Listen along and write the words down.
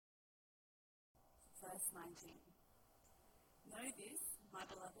verse 19. Know this, my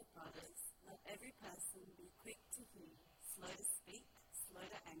beloved brothers, let every person be quick to hear, slow to speak, slow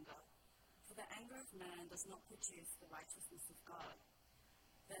to anger. For the anger of man does not produce the righteousness of God.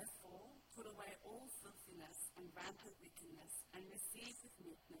 Therefore, put away all filthiness and rampant wickedness, and receive with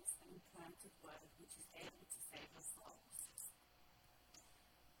meekness an implanted word which is able to save your souls.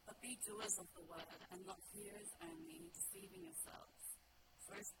 But be doers of the word, and not hearers only, deceiving yourselves.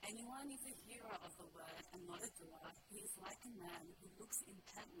 For if anyone is a hearer of the word and not a doer, he is like a man who looks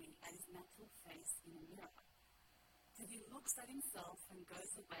intently at his natural face in a mirror. For he looks at himself and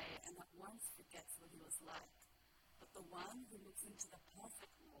goes away and at once forgets what he was like. But the one who looks into the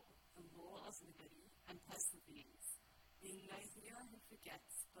perfect law, the law of liberty, and perseveres, being no hearer who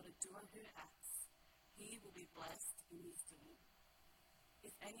forgets, but a doer who acts, he will be blessed in his doing.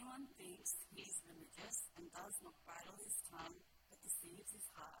 If anyone thinks he is religious and does not bridle his tongue, but deceives his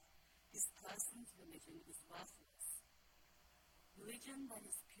heart, this person's religion is worthless. Religion that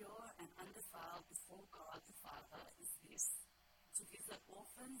is pure and undefiled before God the Father is this: to visit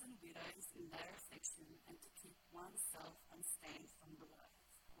orphans and widows in their affliction, and to keep oneself unstained from the world.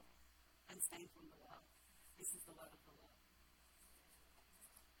 This is the word of the Lord.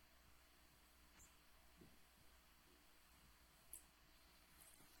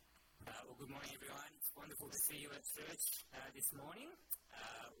 Well, good morning, everyone. It's wonderful to see you at church this morning.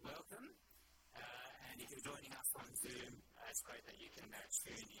 Welcome. And if you're joining us on Zoom, it's great that you can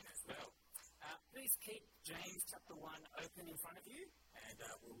tune in as well. Please keep James chapter 1 open in front of you, and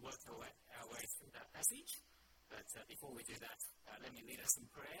we'll work our way through that passage. But before we do that, let me lead us in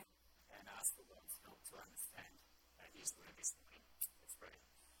prayer and ask for God's help to understand His word this morning. Let's pray.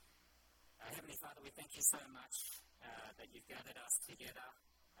 Heavenly Father, we thank you so much that you've gathered us together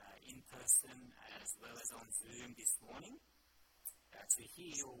in person as well as on Zoom this morning to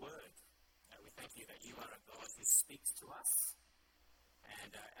hear your word. We thank you that you are a God who speaks to us,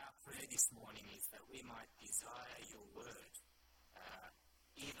 and our prayer this morning is that we might desire your word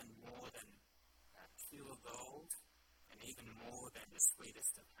even more than pure gold and even more than the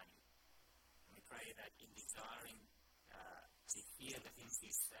sweetest of honey. And we pray that in desiring to hear the things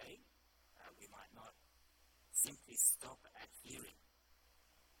you say, we might not simply stop at hearing,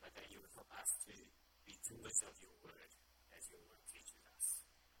 but that you would help us to be doers of your word as your word teaches us.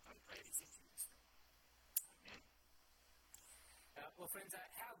 And we pray this in Jesus' name. Amen. Well, friends,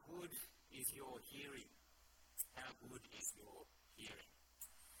 how good is your hearing? How good is your hearing?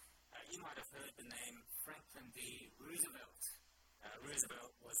 You might have heard the name Franklin D. Roosevelt.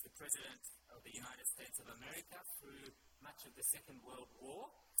 Roosevelt was the President of the United States of America through much of the Second World War.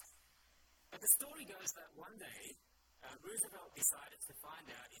 But the story goes that one day, Roosevelt decided to find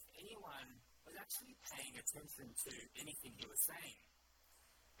out if anyone was actually paying attention to anything he was saying.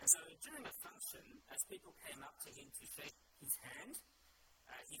 And so during a function, as people came up to him to shake his hand,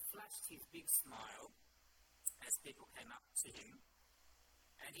 he flashed his big smile as people came up to him,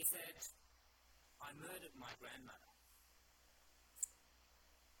 and he said, "I murdered my grandmother."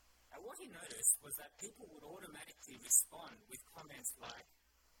 What he noticed was that people would automatically respond with comments like,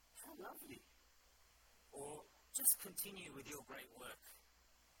 "How lovely," or "Just continue with your great work."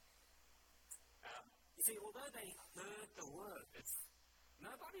 You see, although they heard the words,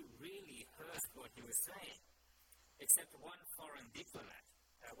 nobody really heard what he was saying, except one foreign diplomat.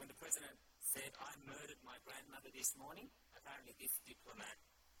 When the president said, "I murdered my grandmother this morning," apparently this diplomat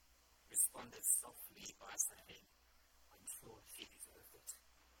responded softly by saying, "I'm sure she deserved it."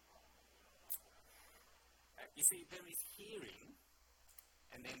 You see, there is hearing,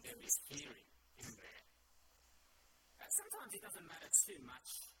 and then there is hearing, isn't there? Sometimes it doesn't matter too much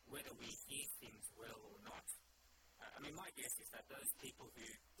whether we hear things well or not. My guess is that those people who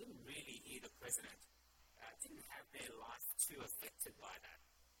didn't really hear the president didn't have their life too affected by that.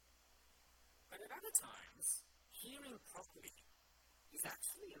 But at other times, hearing properly is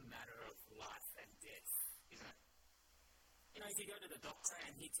actually a matter of life and death, isn't it? If you go to the doctor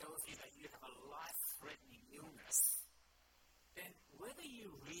and he tells you that you have a life-threatening illness, then whether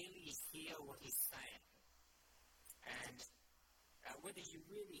you really hear what he's saying and whether you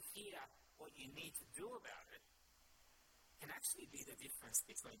really hear what you need to do about it can actually be the difference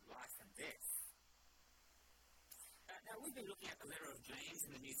between life and death. Now, we've been looking at the letter of James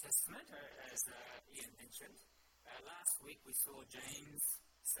in the New Testament, as Ian mentioned. Last week we saw James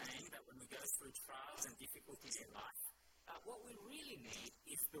saying that when we go through trials and difficulties in life, what we really need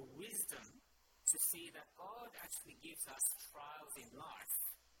is the wisdom to see that God actually gives us trials in life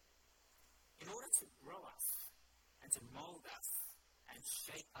in order to grow us and to mold us and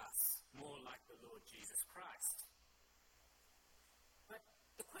shape us more like the Lord Jesus Christ. But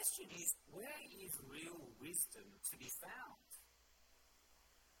The question is, where is real wisdom to be found?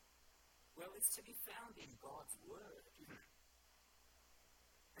 Well, it's to be found in God's Word.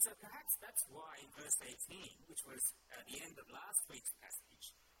 And so perhaps that's why in verse 18, which was at the end of last week's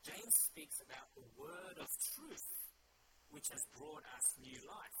passage, James speaks about the word of truth, which has brought us new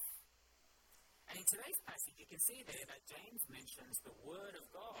life. And in today's passage, you can see there that James mentions the word of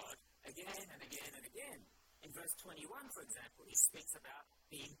God again and again and again. In verse 21, for example, he speaks about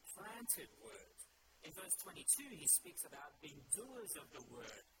the implanted word. In verse 22, he speaks about being doers of the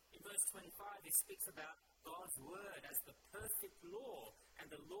word. In verse 25, he speaks about God's word as the perfect law and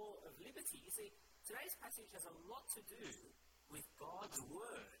the law of liberty. You see, today's passage has a lot to do with God's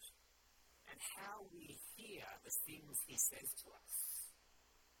word and how we hear the things he says to us.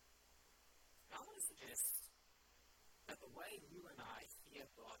 And I want to suggest that the way you and I hear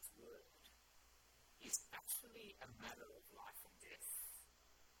God's word is actually a matter of life and death.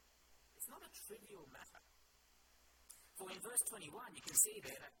 It's not a trivial matter. For in verse 21, you can see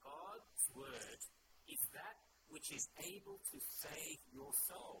there that God's word is that which is able to save your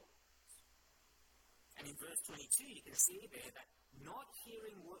soul. And in verse 22, you can see there that not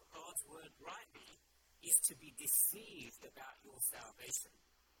hearing God's word rightly is to be deceived about your salvation.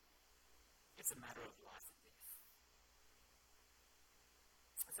 It's a matter of life and death.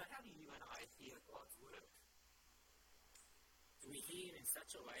 So how do you and I hear God's word? Do we hear in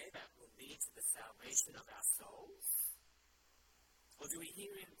such a way that will lead to the salvation of our souls? Or do we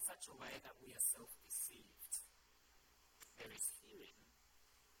hear in such a way that we are self-deceived? There is hearing,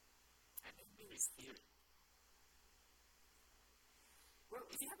 and then there is hearing. Well,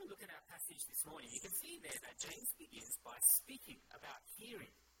 if you have a look at our passage this morning, you can see there that James begins by speaking about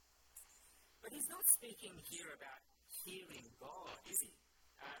hearing. But he's not speaking here about hearing God, is he?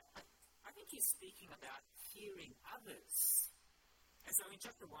 I think he's speaking about hearing others. And so in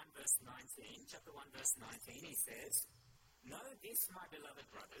chapter 1, verse 19, he says, "Know this, my beloved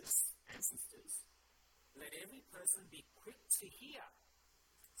brothers and sisters, let every person be quick to hear,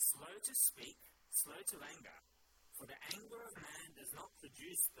 slow to speak, slow to anger, for the anger of man does not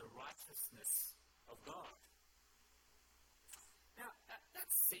produce the righteousness of God." Now, that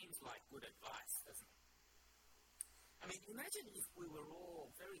seems like good advice, doesn't it? I mean, imagine if we were all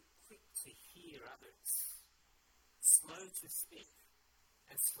very quick to hear others, slow to speak,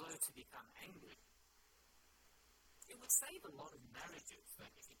 and slow to become angry. It would save a lot of marriages,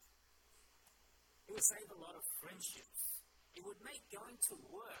 don't you think? It would save a lot of friendships. It would make going to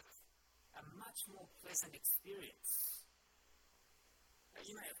work a much more pleasant experience. Now,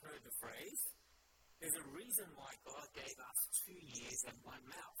 you may have heard the phrase, there's a reason why God gave us 2 ears and 1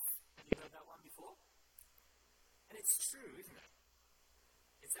 mouth. Have you heard that one before? And it's true, isn't it?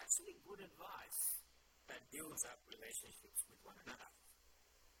 It's actually good advice that builds up relationships with one another.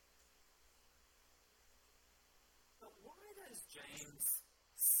 But why does James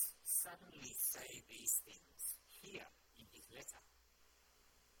suddenly say these things here in his letter?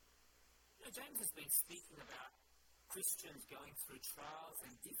 You know, James has been speaking about Christians going through trials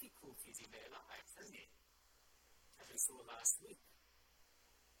and difficulties in their lives, hasn't he? As we saw last week.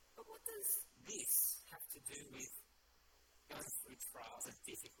 But what does this have to do with going through trials and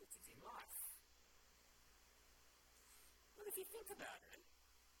difficulties in life? Well, if you think about it,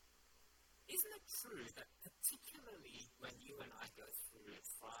 isn't it true that particularly when you and I go through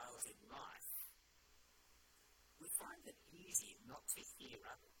trials in life, we find it easy not to hear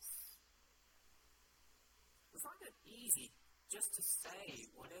others? We find it easy just to say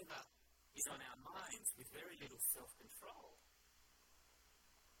whatever is on our minds with very little self-control.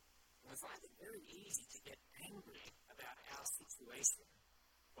 We find it very easy to get angry about our situation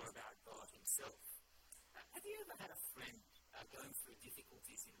or about God himself. Have you ever had a friend going through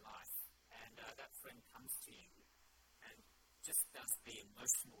difficulties in life and that friend comes to you and just does the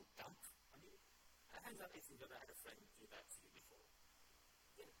emotional dump on you? Hands up if you've ever had a friend do that to you before.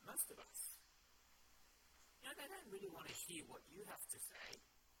 Yeah, most of us. You know, they don't really want to hear what you have to say.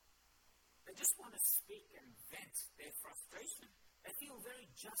 They just want to speak and vent their frustration. They feel very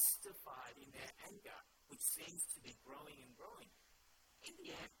justified in their anger, which seems to be growing and growing. In the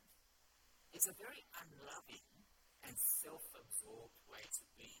end, it's a very unloving and self-absorbed way to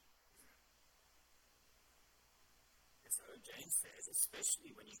be. And so James says,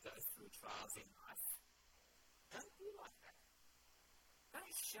 especially when you go through trials in life, don't be like that.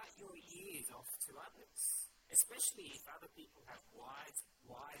 Don't shut your ears off to others, especially if other people have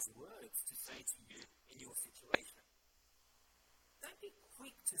wise words to say to you in your situation. Don't be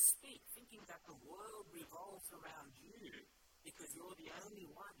quick to speak, thinking that the world revolves around you because you're the only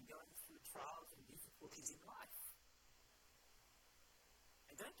one going through trials and difficulties in life.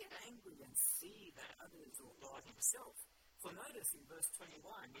 And don't get angry and see that others or God himself. For notice in verse 21,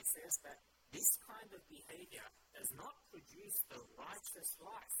 it says that this kind of behavior does not produce the righteous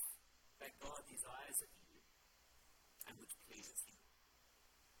life that God desires of you and which pleases him.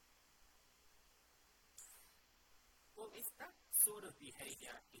 Well, if that sort of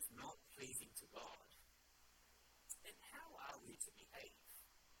behavior is not pleasing to God, then how are we to behave?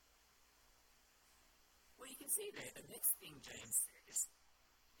 Well, you can see there, the next thing James says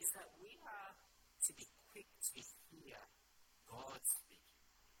is that we are to be quick to hear God speaking.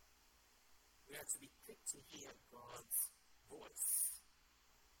 We are to be quick to hear God's voice.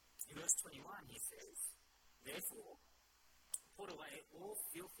 In verse 21, he says, therefore, put away all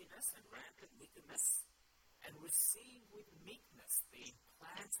filthiness and rampant wickedness, and receive with meekness the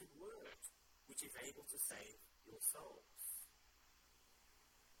implanted word, which is able to save your souls.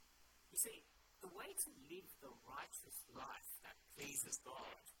 You see, the way to live the righteous life that pleases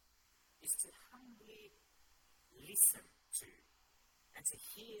God is to humbly listen to and to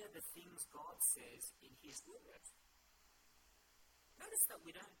hear the things God says in his word. Notice that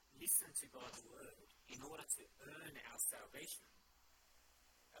we don't listen to God's word in order to earn our salvation.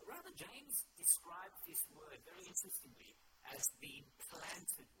 Rather, James describes this word very interestingly as the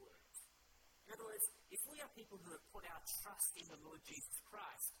implanted word. In other words, if we are people who have put our trust in the Lord Jesus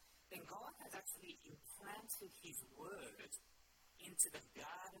Christ, then God has actually implanted his word into the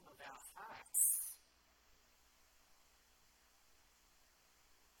garden of our hearts.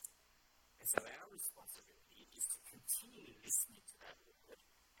 And so our responsibility is to continue listening to that word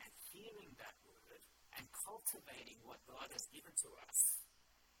and hearing that word and cultivating what God has given to us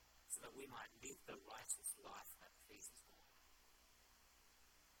so that we might live the righteous life that pleases God.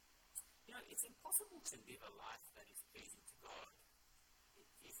 You know, it's impossible to live a life that is pleasing to God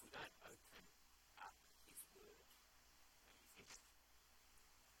if we don't open up his word. Don't you think?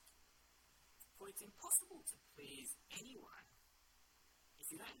 For it's impossible to please anyone if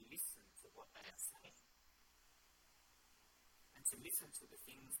you don't listen to what they are saying and to listen to the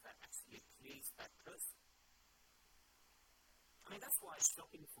things that actually please that person. I mean, that's why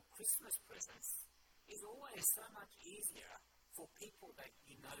shopping for Christmas presents is always so much easier for people that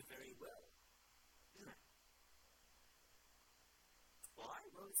you know very well, isn't it? Why?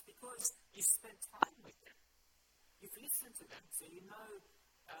 Well, it's because you spent time with them. You've listened to them, so you know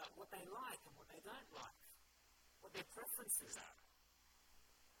what they like and what they don't like, what their preferences are.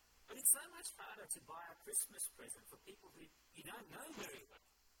 But it's so much harder to buy a Christmas present for people who you don't know very well.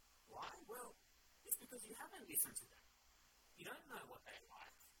 Why? Well, it's because you haven't listened to them. You don't know what they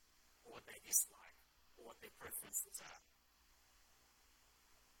like, or what they dislike, or what their preferences are.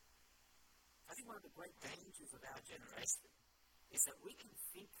 I think one of the great dangers of our generation is that we can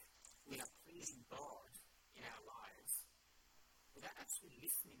think we are pleasing God in our lives without actually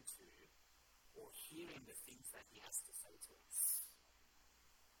listening to or hearing the things that he has to say to us.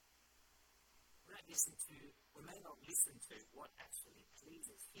 We may not listen to what actually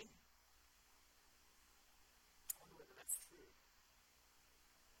pleases him. I wonder whether that's true.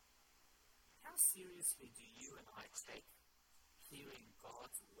 How seriously do you and I take hearing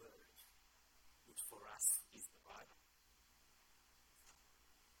God's word, which for us is the Bible?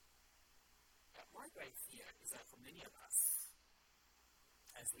 My great fear is that for many of us,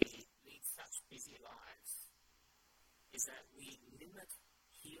 as we lead such busy lives, is that we limit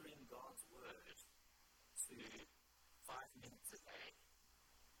hearing God's word to 5 minutes a day,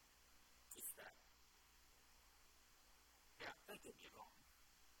 if that. Now, don't get me wrong.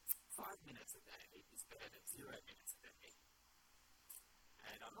 5 minutes a day is better than 0 minutes a day.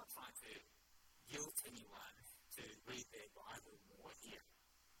 And I'm not trying to guilt anyone to read their Bible more here.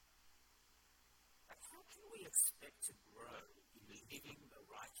 But how can we expect to grow in living the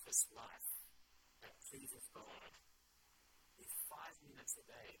righteous life that pleases God with 5 minutes a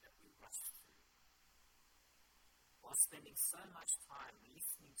day that we rush through, while spending so much time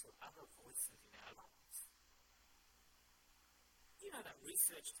listening to other voices in our lives? You know that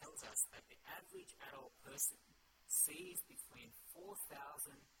research tells us that the average adult person sees between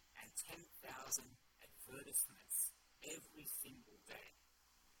 4,000 and 10,000 advertisements every single day.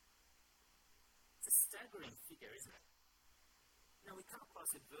 It's a staggering figure, isn't it? You know, we come across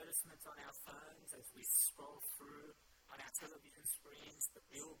advertisements on our phones as we scroll through, on our television screens, the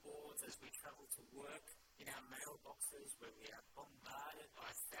billboards as we travel to work, in our mailboxes where we are bombarded by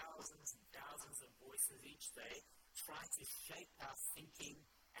thousands and thousands of voices each day, trying to shape our thinking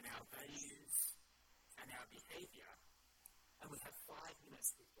and our values and our behavior. And we have 5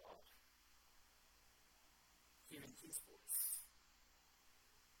 minutes with God, hearing his voice.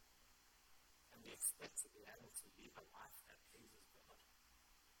 And we expect to be able to live a life that pleases God.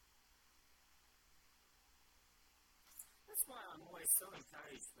 That's why I'm always so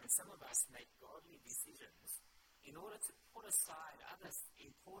encouraged when some of us make godly decisions in order to put aside other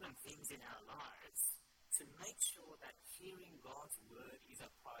important things in our lives to make sure that hearing God's word is a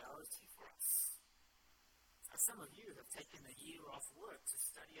priority for us. Some of you have taken a year off work to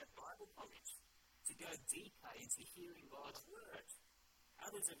study at Bible college, to go deeper into hearing God's word.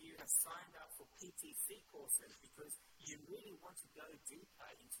 Others of you have signed up for PTC courses because you really want to go deeper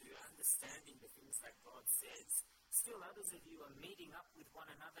into understanding the things that God says. Still, others of you are meeting up with one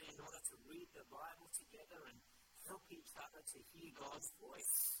another in order to read the Bible together and help each other to hear God's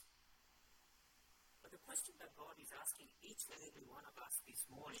voice. But the question that God is asking each and every one of us this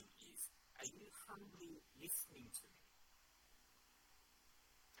morning is, are you humbly listening to me?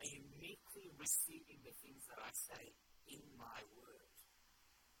 Are you meekly receiving the things that I say in my word?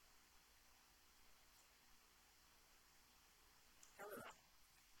 However,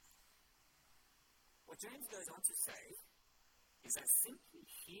 what James goes on to say is that simply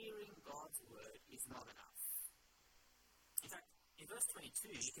hearing God's word is not enough. In fact, in verse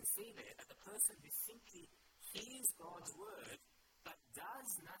 22, you can see there that the person who simply hears God's word but does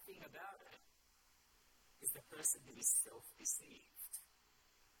nothing about it is the person who is self-deceived.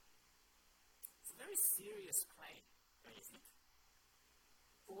 It's a very serious claim, don't you think?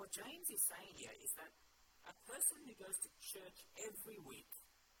 For what James is saying here is that a person who goes to church every week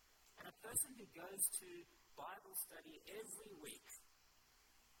and a person who goes to Bible study every week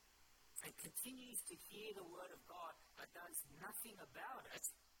and continues to hear the word of God but does nothing about it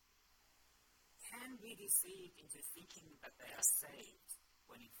can be deceived into thinking that they are saved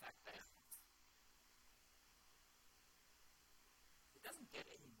when in fact they aren't. It doesn't get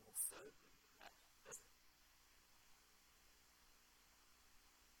any more sobering than that, does it?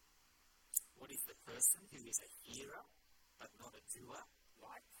 What is the person who is a hearer but not a doer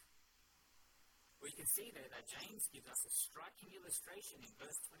like? Well, you can see there that James gives us a striking illustration in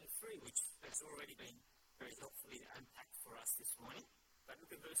verse 23, which has already been very helpfully unpacked for us this morning. But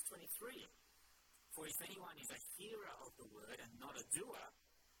look at verse 23. For if anyone is a hearer of the word and not a doer,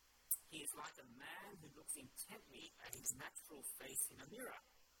 he is like a man who looks intently at his natural face in a mirror.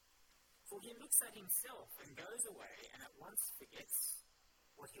 For he looks at himself and goes away and at once forgets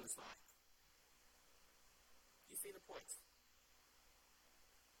what he was like. You see the point?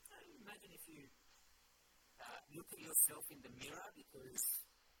 Imagine if you look at yourself in the mirror because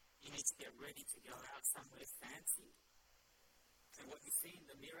you need to get ready to go out somewhere fancy. And what you see in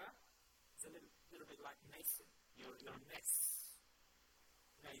the mirror is a little bit like Mason. You're a mess.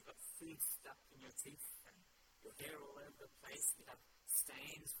 You know, you've got food stuck in your teeth and your hair all over the place. You have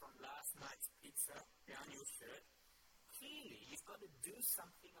stains from last night's pizza down your shirt. Clearly, you've got to do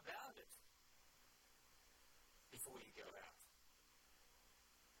something about it before you go out.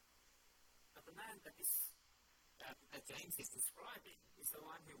 But the man that James is describing is the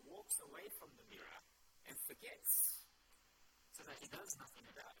one who walks away from the mirror and forgets so that he does nothing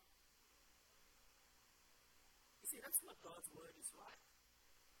about it. You see, that's what God's word is like.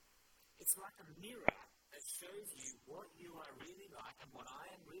 It's like a mirror that shows you what you are really like and what I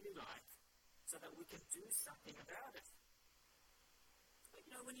am really like so that we can do something about it. But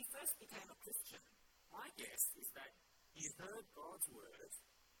you know, when you first became a Christian, my guess is that you heard God's word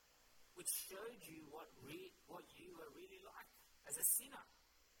which showed you what you were really like as a sinner,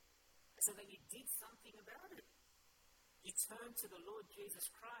 so that you did something about it. You turned to the Lord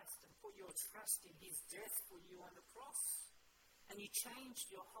Jesus Christ and put your trust in his death for you on the cross, and you changed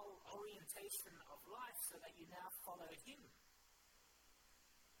your whole orientation of life so that you now follow him.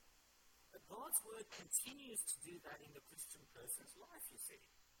 But God's word continues to do that in the Christian person's life, you see.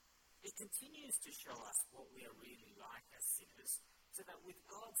 It continues to show us what we are really like as sinners, so that with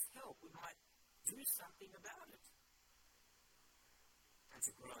God's help we might do something about it and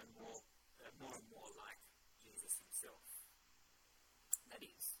to grow more and more like Jesus himself. That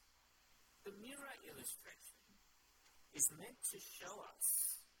is, the mirror illustration is meant to show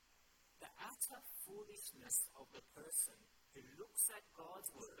us the utter foolishness of the person who looks at God's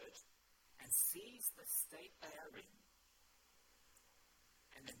word and sees the state they are in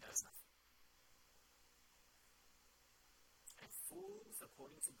and then does nothing. And fools,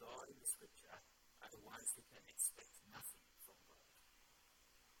 according to God in the scripture, are the ones who can expect nothing from God.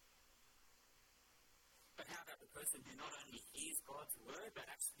 But how about the person who not only hears God's word, but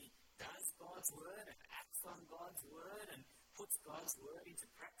actually does God's word and acts on God's word and puts God's word into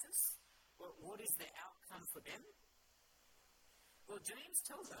practice? Well, what is the outcome for them? Well, James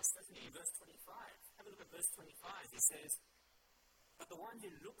tells us, doesn't he, in verse 25. Have a look at verse 25. He says, but the one who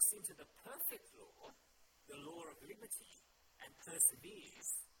looks into the perfect law, the law of liberty, and perseveres,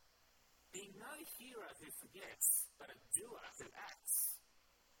 being no hearer who forgets, but a doer who acts,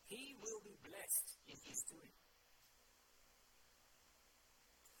 he will be blessed in his doing.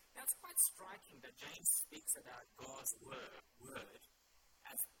 Now, it's quite striking that James speaks about God's word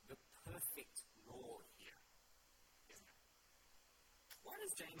as the perfect law here, isn't it? Why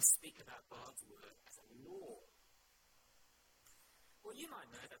does James speak about God's word as a law? Well, you might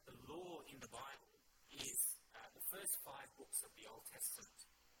know that the law in the Bible is the first 5 books of the Old Testament,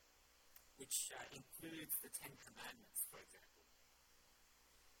 which includes the 10 Commandments, for example.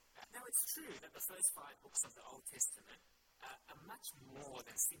 Now, it's true that the first 5 books of the Old Testament are much more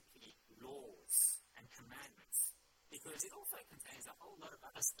than simply laws and commandments, because it also contains a whole lot of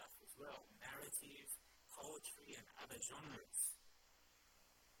other stuff as well, narrative, poetry, and other genres.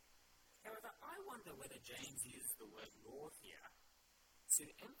 However, I wonder whether James used the word law here to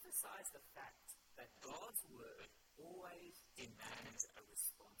emphasize the fact that God's word always demands a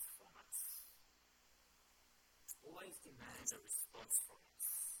response from us. Always demands a response from us.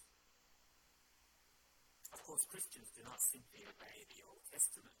 Of course, Christians do not simply obey the Old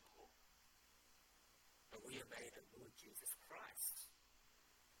Testament law, but we obey the Lord Jesus Christ,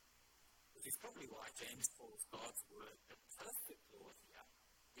 which is probably why James calls God's word the perfect law here,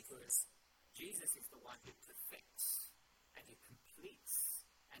 because Jesus is the one who perfects and who completes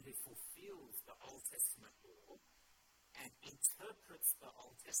and who fulfills the Old Testament law and interprets the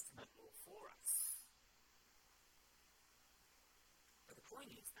Old Testament law for us. But the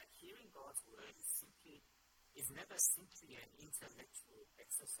point is that hearing God's word is never simply an intellectual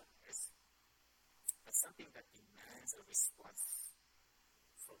exercise, but something that demands a response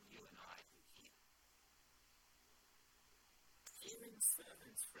from you and I who hear. Hearing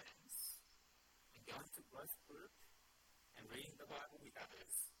sermons, friends, and going to growth group and reading the Bible with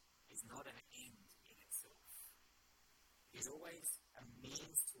others is not an end in itself. It is always a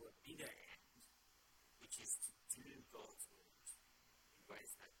means to a bigger end, which is to do God's word in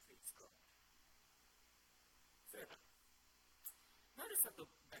ways that please God. Further, notice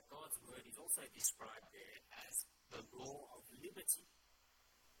that God's word is also described there as the law of liberty.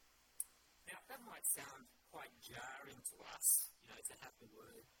 Now, that might sound quite jarring to us, to have the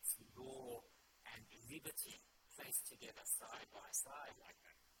words law and liberty placed together side by side like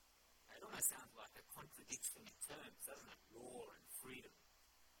that. It almost sounds like a contradiction in terms, doesn't it? Law and freedom.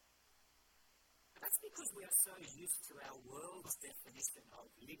 But that's because we are so used to our world's definition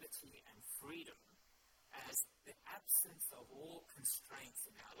of liberty and freedom as the absence of all constraints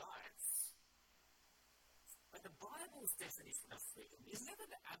in our lives. But the Bible's definition of freedom is never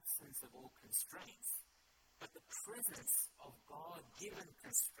the absence of all constraints, but the presence of God-given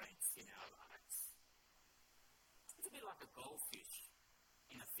constraints in our lives. It's a bit like a goldfish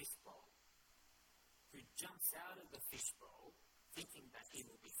in a fishbowl who jumps out of the fishbowl thinking that he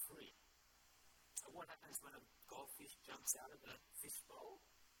will be free. So what happens when a goldfish jumps out of the fishbowl?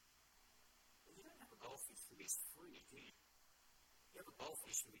 Well, you don't have a goldfish who is free, do you? You have a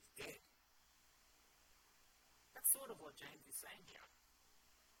goldfish who is dead. That's sort of what James is saying here.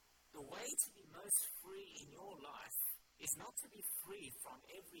 The way to be most free in your life is not to be free from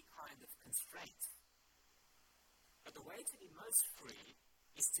every kind of constraint. But the way to be most free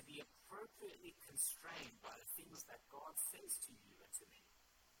is to be appropriately constrained by the things that God says to you and to me.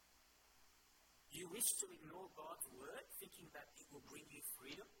 You wish to ignore God's word, thinking that it will bring you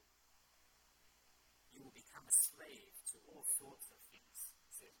freedom? You will become a slave to all sorts of things,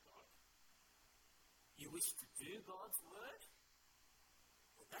 says God. You wish to do God's word?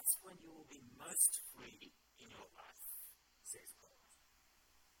 Well, that's when you will be most free in your life, says God.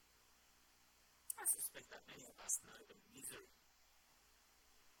 I suspect that many of us know the misery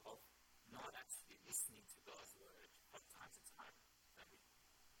of not actually listening to God's word from time to time, don't we?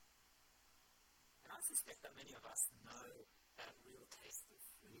 And I suspect that many of us know that real taste of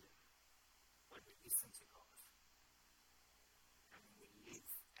freedom when we listen to God and when we live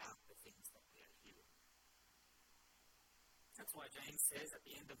out the things that we are hearing. That's why James says at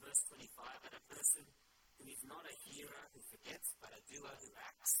the end of verse 25 that a person who is not a hearer who forgets but a doer who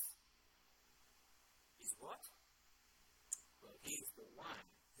acts is what? Well, he is the one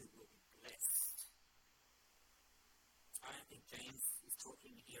who will be blessed. I don't think James is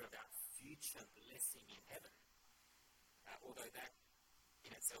talking here about future blessing in heaven, although that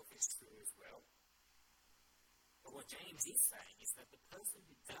in itself is true as well. But what James is saying is that the person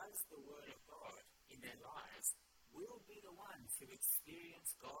who does the word of God in their lives will be the ones who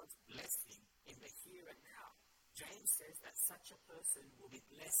experience God's blessing in the here and now. James says that such a person will be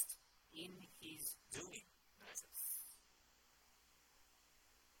blessed in his doing.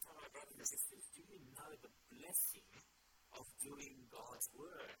 Oh, my brothers and sisters, do you know the blessing of doing God's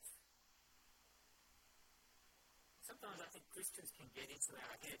word? I think Christians can get into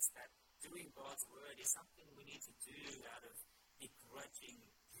our heads that doing God's word is something we need to do out of begrudging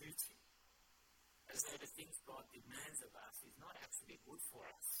duty, as though the things God demands of us is not actually good for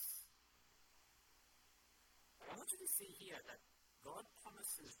us. But I want you to see here that God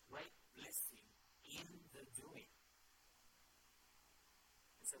promises great blessing in the doing.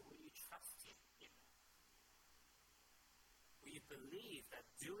 And so will you trust Him in that? Will you believe that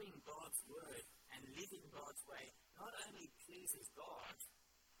doing God's word and living God's way not only pleases God,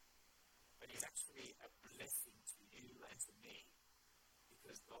 but is actually a blessing to you and to me,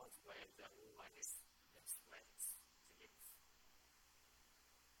 because God's ways are always the best ways to live.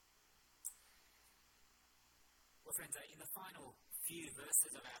 Well, friends, in the final few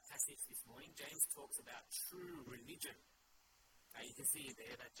verses of our passage this morning, James talks about true religion. You can see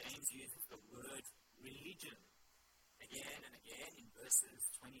there that James uses the word religion again and again in verses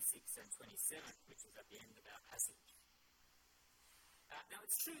 26 and 27, which is at the end of our passage. Now,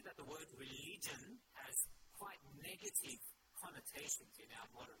 it's true that the word religion has quite negative connotations in our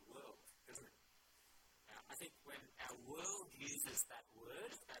modern world, doesn't it? I think when our world uses that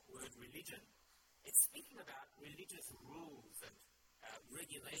word religion, it's speaking about religious rules and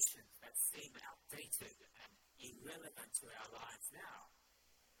regulations that seem outdated and irrelevant to our lives now.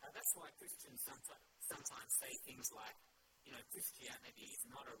 That's why Christians sometimes say things like, Christianity is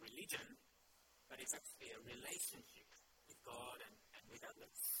not a religion, but it's actually a relationship with God and with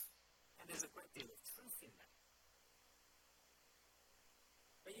others. And there's a great deal of truth in that.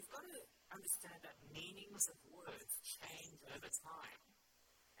 But you've got to understand that meanings of words change over time.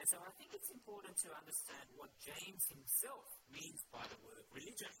 And so I think it's important to understand what James himself means by the word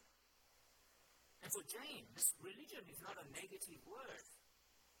religion. And for James, religion is not a negative word.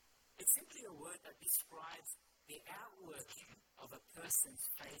 It's simply a word that describes the outworking of a person's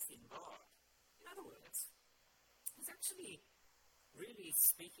faith in God. In other words, he's actually really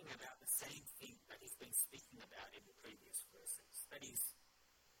speaking about the same thing that he's been speaking about in the previous verses. That is,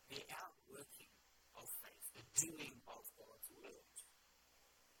 the outworking of faith, the doing of God's word.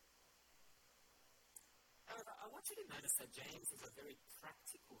 However, I want you to notice that James is a very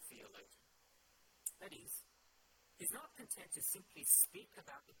practical theologian. That is, he's not content to simply speak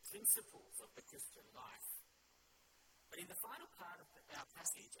about the principles of the Christian life. But in the final part of our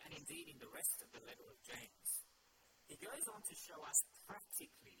passage, and indeed in the rest of the letter of James, he goes on to show us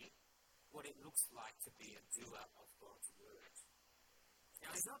practically what it looks like to be a doer of God's word.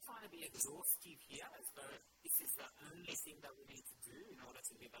 Now, he's not trying to be exhaustive here, as though this is the only thing that we need to do in order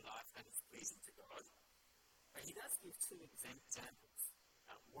to live a life that is pleasing to God. But he does give two examples,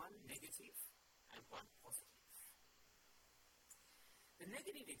 one negative and one positive. The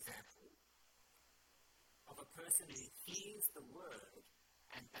negative example of a person who hears the word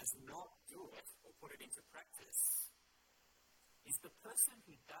and does not do it or put it into practice is the person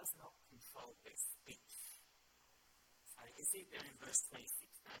who does not control their speech. So you can see it there in verse 26,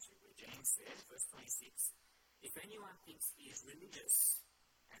 actually, where James says, verse 26, if anyone thinks he is religious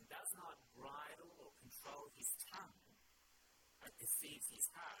and does not bridle or control his tongue, but deceives his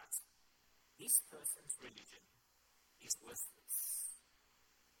heart, this person's religion is worthless.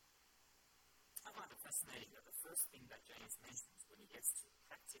 I find it fascinating that the first thing that James mentions when he gets to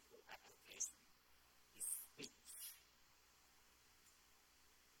practical application is speech.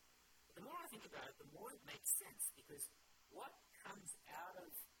 But the more I think about it, the more it makes sense, because what comes out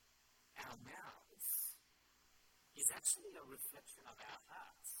of our mouths is actually a reflection of our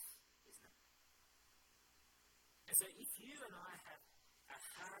hearts, isn't it? And so if you and I have a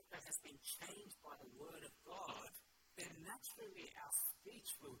heart that has been changed by the word of God, then naturally our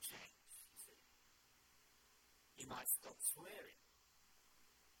speech will change. You might stop swearing.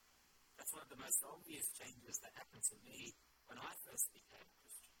 That's one of the most obvious changes that happened to me when I first became a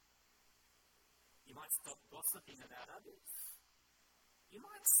Christian. You might stop gossiping about others. You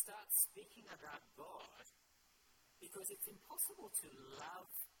might start speaking about God, because it's impossible to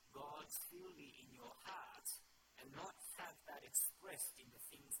love God truly in your heart and not have that expressed in the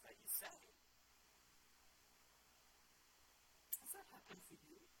things that you say. Has that happened for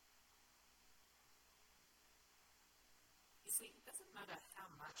you? You see, it doesn't matter how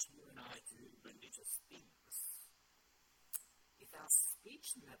much you and I do religious things. If our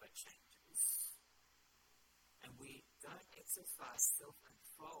speech never changes, and we don't exercise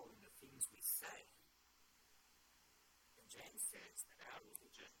self-control in the things we say, then James says that our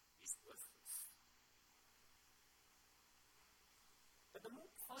religion is worthless. But the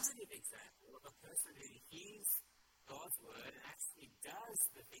more positive example of a person who hears God's word and actually does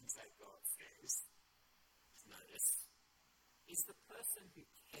the things that God says, notice, is the person who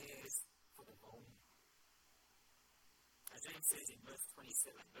cares for the vulnerable. James says in verse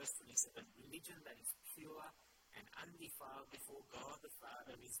 27, religion that is pure and undefiled before God the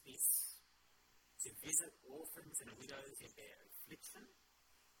Father is this: to visit orphans and widows in their affliction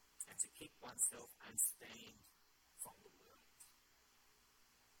and to keep oneself unstained from the world.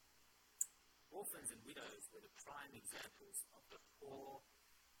 Orphans and widows were the prime examples of the poor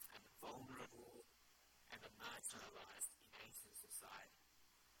and the vulnerable and the marginalized in ancient society.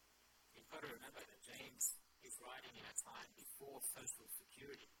 You've got to remember that James is writing in a time before social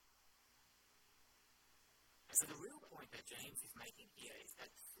security. And so the real point that James is making here is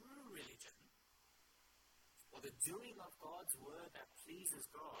that through religion, or the doing of God's word that pleases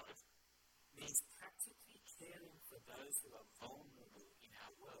God, means practically caring for those who are vulnerable in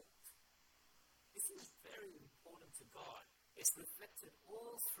our world. This is very important to God. It's reflected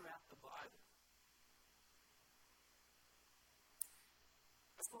all throughout the Bible.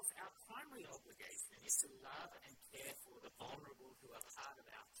 Of course, our primary obligation is to love and care for the vulnerable who are part of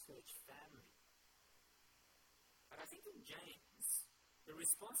our church family. But I think in James, the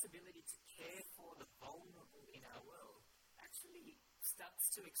responsibility to care for the vulnerable in our world actually starts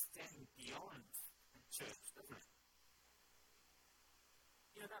to extend beyond church, doesn't it?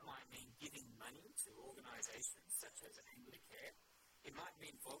 You know, that might mean giving money to organisations such as Anglicare. It might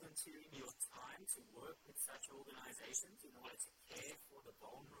mean volunteering your time to work with such organisations in order to care for the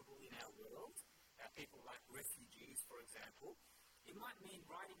vulnerable in our world, people like refugees, for example. It might mean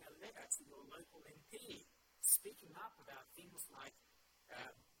writing a letter to your local MP, speaking up about things like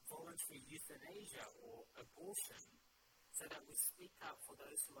voluntary euthanasia or abortion, so that we speak up for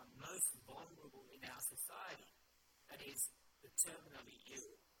those who are most vulnerable in our society, that is, the terminally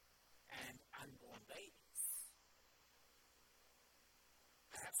ill and unborn babies.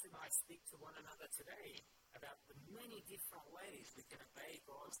 Perhaps we might speak to one another today about the many different ways we can obey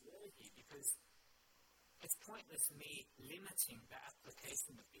God's word here, because it's pointless me limiting the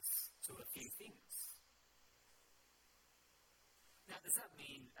application of this to a few things. Now, does that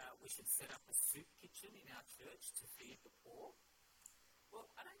mean we should set up a soup kitchen in our church to feed the poor? Well,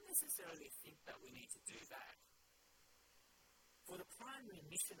 I don't necessarily think that we need to do that. For the primary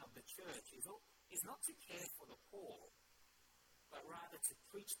mission of the church is not to care for the poor, but rather to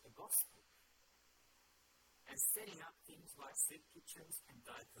preach the gospel. And setting up things like soup kitchens can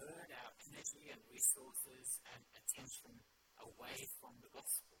divert our energy and resources and attention away from the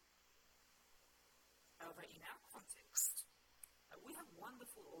gospel. However, in our context, we have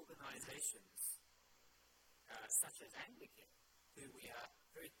wonderful organisations such as Anglican, who we are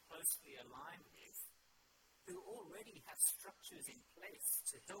very closely aligned with, who already have structures in place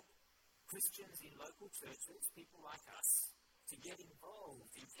to help Christians in local churches, people like us, to get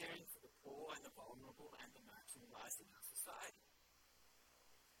involved in caring for the poor and the vulnerable and the marginalised in our society.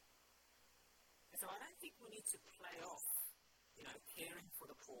 And so I don't think we need to play off, caring for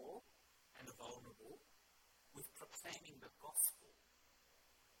the poor and the vulnerable with proclaiming the gospel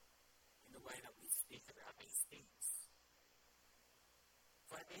in the way that we speak about these things.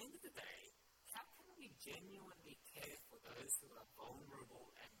 For at the end of the day, how can we genuinely care for those who are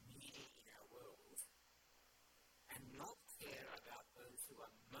vulnerable and needy in our world and not care about those who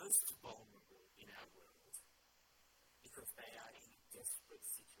are most vulnerable in our world because they are in a desperate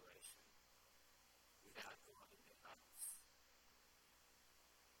situation without God in their lives?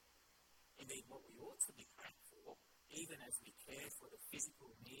 Indeed, what we ought to be praying for, even as we care for the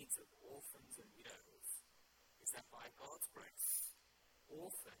physical needs of orphans and widows, is that by God's grace,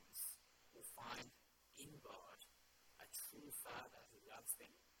 orphans will find in God a true Father who loves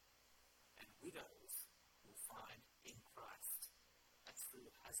them, and widows will find in Christ a true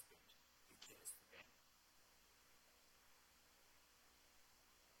husband who cares for them.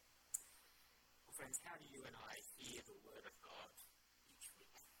 Well, friends, how do you and I hear the word of God each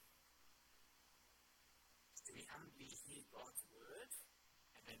week? Do we humbly hear God's word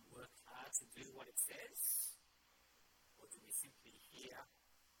and then work hard to do what it says? Or do we simply hear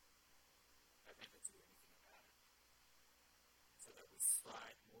but never do anything about it? So that we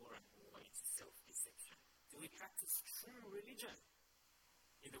slide more and more into self-deception. Do we practice true religion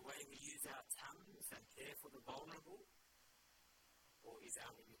in the way we use our tongues and care for the vulnerable? Or is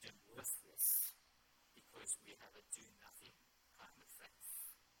our religion worthless because we have a do-nothing kind of faith?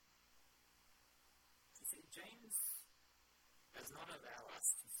 You see, James does not allow us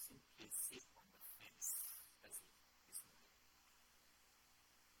to simply sit on the fence, does he, this morning?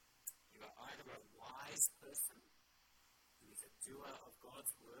 You are either a wise person who is a doer of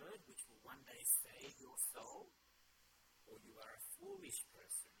God's word, which will one day save your soul, or you are a foolish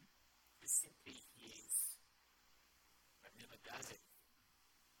person who simply hears but never does anything,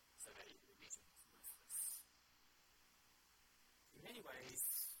 so that your religion is worthless.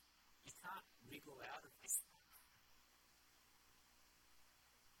 wriggle out of this one.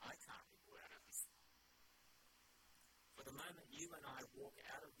 I can't wriggle out of this one. For the moment you and I walk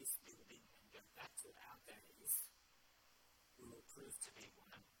out of this building and go back to our days, we will prove to be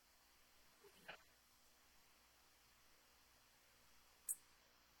one with the other.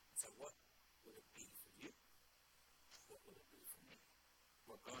 So what will it be for you? What will it be for me?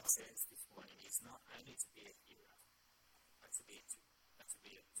 What God says this morning is not only to be a hearer, but to be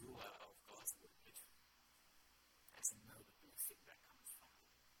a doer of God's word. As a know the blessing that comes from it.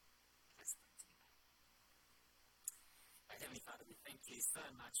 Let's pray together. Heavenly Father, we thank you so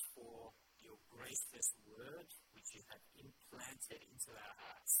much for your gracious word, which you have implanted into our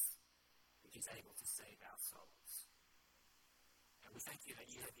hearts, which is able to save our souls. And we thank you that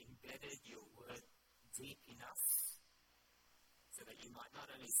you have embedded your word deep in us, so that you might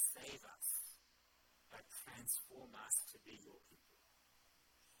not only save us, but transform us to be your people.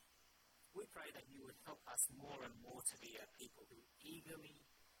 We pray that you would help us more and more to be a people who eagerly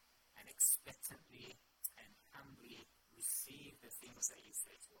and expectantly and humbly receive the things that you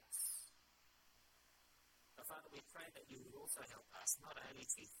say to us. But Father, we pray that you would also help us not only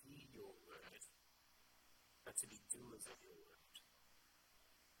to hear your word, but to be doers of your word.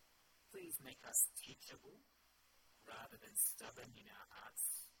 Please make us teachable rather than stubborn in our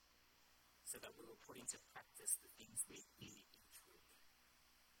hearts, so that we will put into practice the things we hear each week.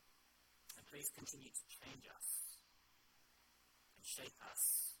 And please continue to change us and shape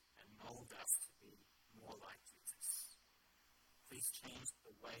us and mold us to be more like Jesus. Please change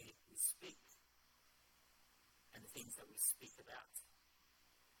the way we speak and the things that we speak about.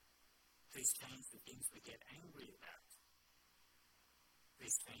 Please change the things we get angry about.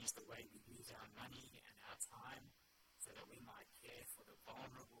 Please change the way we use our money and our time, so that we might care for the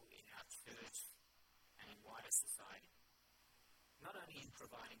vulnerable in our church and in wider society. Not only in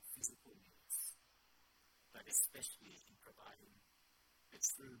providing physical needs, but especially in providing the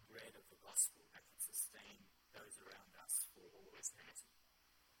true bread of the gospel that can sustain those around us for always and eternity.